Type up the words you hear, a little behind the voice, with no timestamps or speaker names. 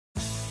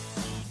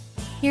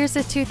Here's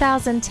a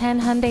 2010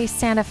 Hyundai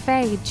Santa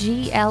Fe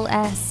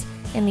GLS.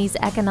 In these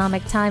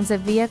economic times, a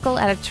vehicle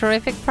at a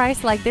terrific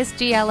price like this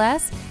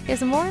GLS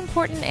is more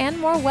important and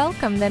more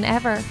welcome than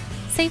ever.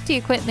 Safety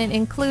equipment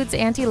includes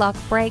anti-lock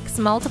brakes,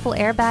 multiple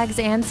airbags,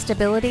 and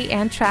stability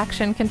and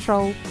traction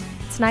control.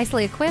 It's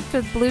nicely equipped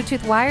with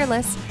Bluetooth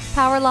wireless,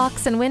 power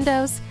locks and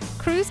windows,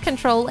 cruise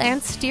control, and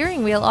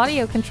steering wheel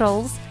audio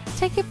controls.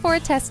 Take it for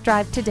a test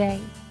drive today.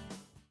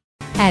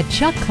 At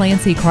Chuck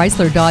Clancy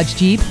Chrysler Dodge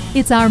Jeep,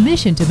 it's our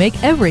mission to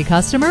make every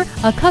customer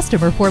a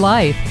customer for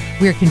life.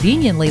 We're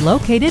conveniently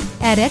located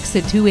at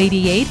exit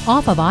 288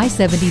 off of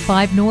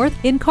I-75 North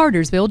in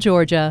Cartersville,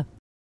 Georgia.